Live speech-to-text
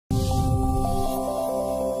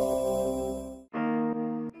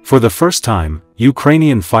For the first time,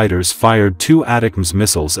 Ukrainian fighters fired 2 ATACMS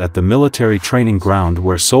missiles at the military training ground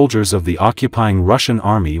where soldiers of the occupying Russian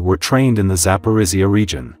army were trained in the Zaporizhia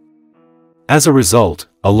region. As a result,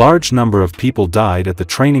 a large number of people died at the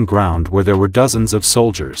training ground where there were dozens of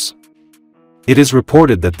soldiers. It is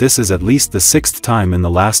reported that this is at least the 6th time in the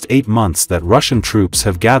last 8 months that Russian troops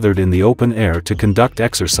have gathered in the open air to conduct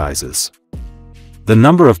exercises. The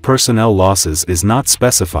number of personnel losses is not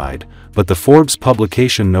specified, but the Forbes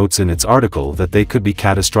publication notes in its article that they could be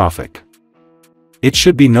catastrophic. It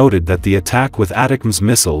should be noted that the attack with ATACMS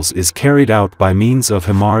missiles is carried out by means of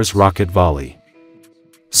HIMARS rocket volley.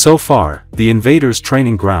 So far, the invaders'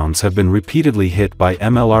 training grounds have been repeatedly hit by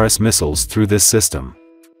MLRS missiles through this system.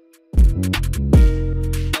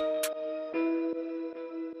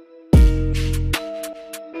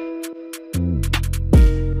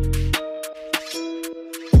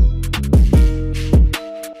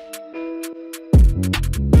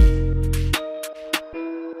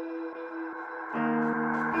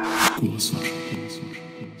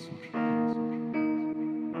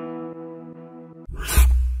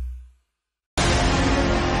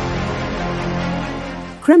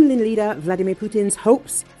 Kremlin leader Vladimir Putin's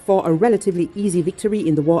hopes for a relatively easy victory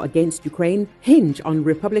in the war against Ukraine hinge on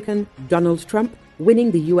Republican Donald Trump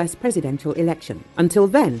winning the US presidential election. Until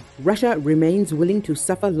then, Russia remains willing to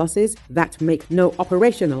suffer losses that make no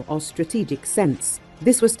operational or strategic sense.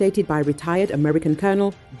 This was stated by retired American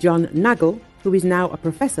Colonel John Nagel, who is now a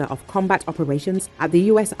professor of combat operations at the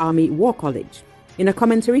US Army War College. In a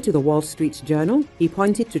commentary to the Wall Street Journal, he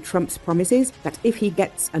pointed to Trump's promises that if he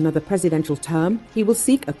gets another presidential term, he will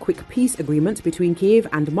seek a quick peace agreement between Kiev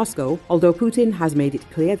and Moscow, although Putin has made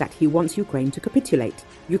it clear that he wants Ukraine to capitulate.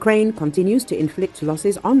 Ukraine continues to inflict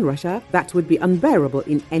losses on Russia that would be unbearable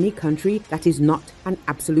in any country that is not an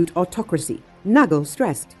absolute autocracy, Nagel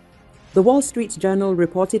stressed. The Wall Street Journal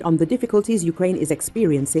reported on the difficulties Ukraine is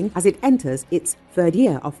experiencing as it enters its 3rd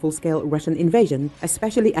year of full-scale Russian invasion,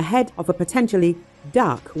 especially ahead of a potentially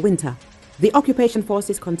dark winter. The occupation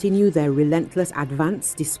forces continue their relentless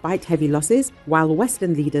advance despite heavy losses, while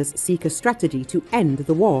Western leaders seek a strategy to end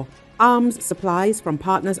the war. Arms supplies from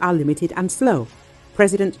partners are limited and slow.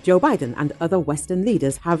 President Joe Biden and other Western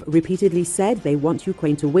leaders have repeatedly said they want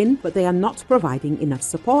Ukraine to win, but they are not providing enough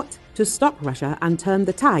support to stop Russia and turn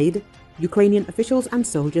the tide, Ukrainian officials and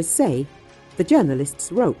soldiers say, the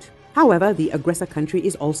journalists wrote. However, the aggressor country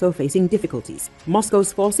is also facing difficulties.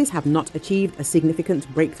 Moscow's forces have not achieved a significant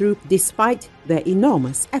breakthrough despite their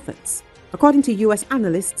enormous efforts. According to US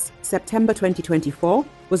analysts, September 2024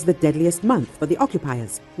 was the deadliest month for the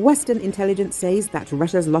occupiers. Western intelligence says that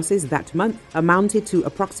Russia's losses that month amounted to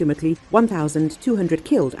approximately 1,200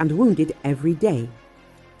 killed and wounded every day.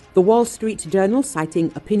 The Wall Street Journal,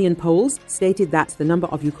 citing opinion polls, stated that the number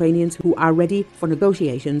of Ukrainians who are ready for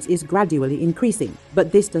negotiations is gradually increasing.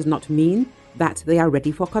 But this does not mean that they are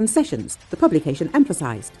ready for concessions, the publication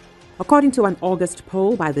emphasized. According to an August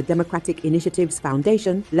poll by the Democratic Initiatives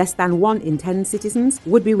Foundation, less than 1 in 10 citizens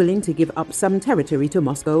would be willing to give up some territory to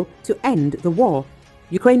Moscow to end the war.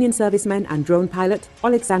 Ukrainian serviceman and drone pilot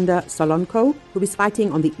Alexander Solonko, who is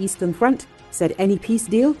fighting on the Eastern Front, said any peace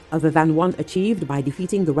deal, other than one achieved by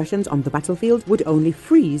defeating the Russians on the battlefield, would only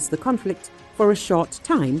freeze the conflict for a short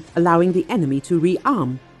time, allowing the enemy to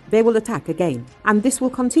rearm. They will attack again, and this will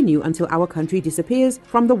continue until our country disappears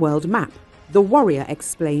from the world map. The warrior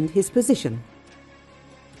explained his position.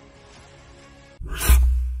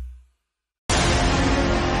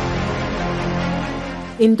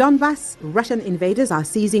 In Donbass, Russian invaders are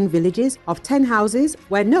seizing villages of 10 houses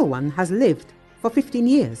where no one has lived for 15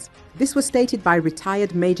 years. This was stated by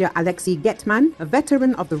retired Major Alexei Getman, a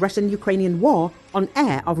veteran of the Russian-Ukrainian war, on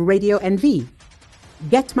air of Radio NV.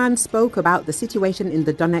 Getman spoke about the situation in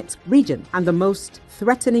the Donetsk region and the most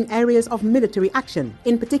threatening areas of military action.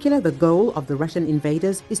 In particular, the goal of the Russian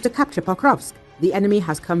invaders is to capture Pokrovsk. The enemy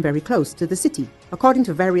has come very close to the city. According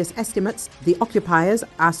to various estimates, the occupiers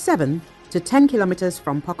are 7 to 10 kilometers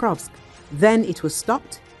from Pokrovsk. Then it was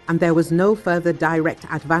stopped, and there was no further direct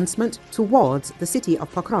advancement towards the city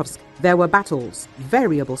of Pokrovsk. There were battles,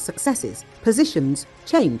 variable successes, positions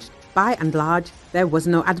changed. By and large, there was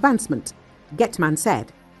no advancement, Getman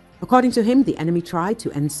said. According to him, the enemy tried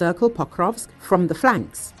to encircle Pokrovsk from the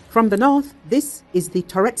flanks. From the north, this is the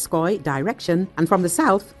Toretskoy direction, and from the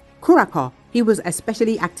south, Kurakov. He was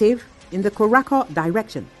especially active in the Kurakov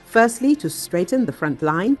direction. Firstly, to straighten the front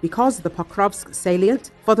line, because the Pokrovsk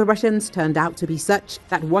salient for the Russians turned out to be such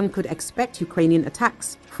that one could expect Ukrainian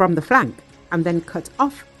attacks from the flank, and then cut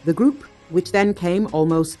off the group, which then came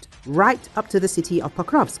almost right up to the city of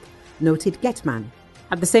Pokrovsk, noted Getman.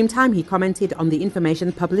 At the same time, he commented on the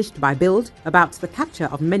information published by Bild about the capture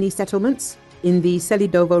of many settlements in the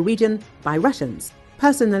Selidovo region by Russians.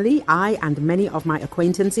 Personally, I and many of my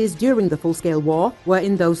acquaintances during the full-scale war were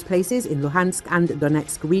in those places in Luhansk and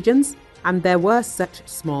Donetsk regions, and there were such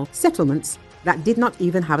small settlements that did not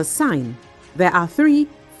even have a sign. There are 3,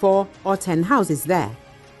 4, or 10 houses there.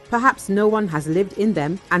 Perhaps no one has lived in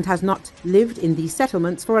them and has not lived in these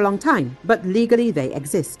settlements for a long time, but legally they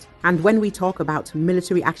exist. And when we talk about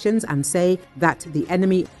military actions and say that the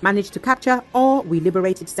enemy managed to capture or we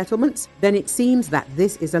liberated settlements, then it seems that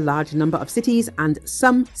this is a large number of cities and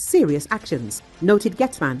some serious actions, noted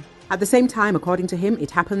Getman. At the same time, according to him,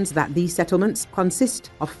 it happens that these settlements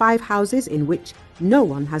consist of 5 houses in which no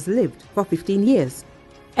one has lived for 15 years.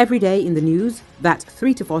 Every day in the news that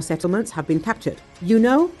 3 to 4 settlements have been captured. You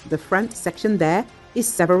know, the front section there is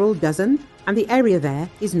several dozen, and the area there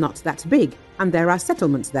is not that big, and there are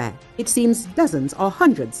settlements there. It seems dozens or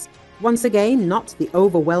hundreds. Once again, not the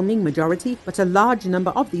overwhelming majority, but a large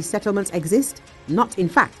number of these settlements exist, not in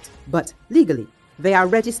fact, but legally. They are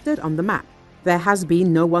registered on the map. There has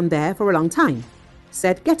been no one there for a long time,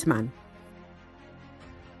 said Getman.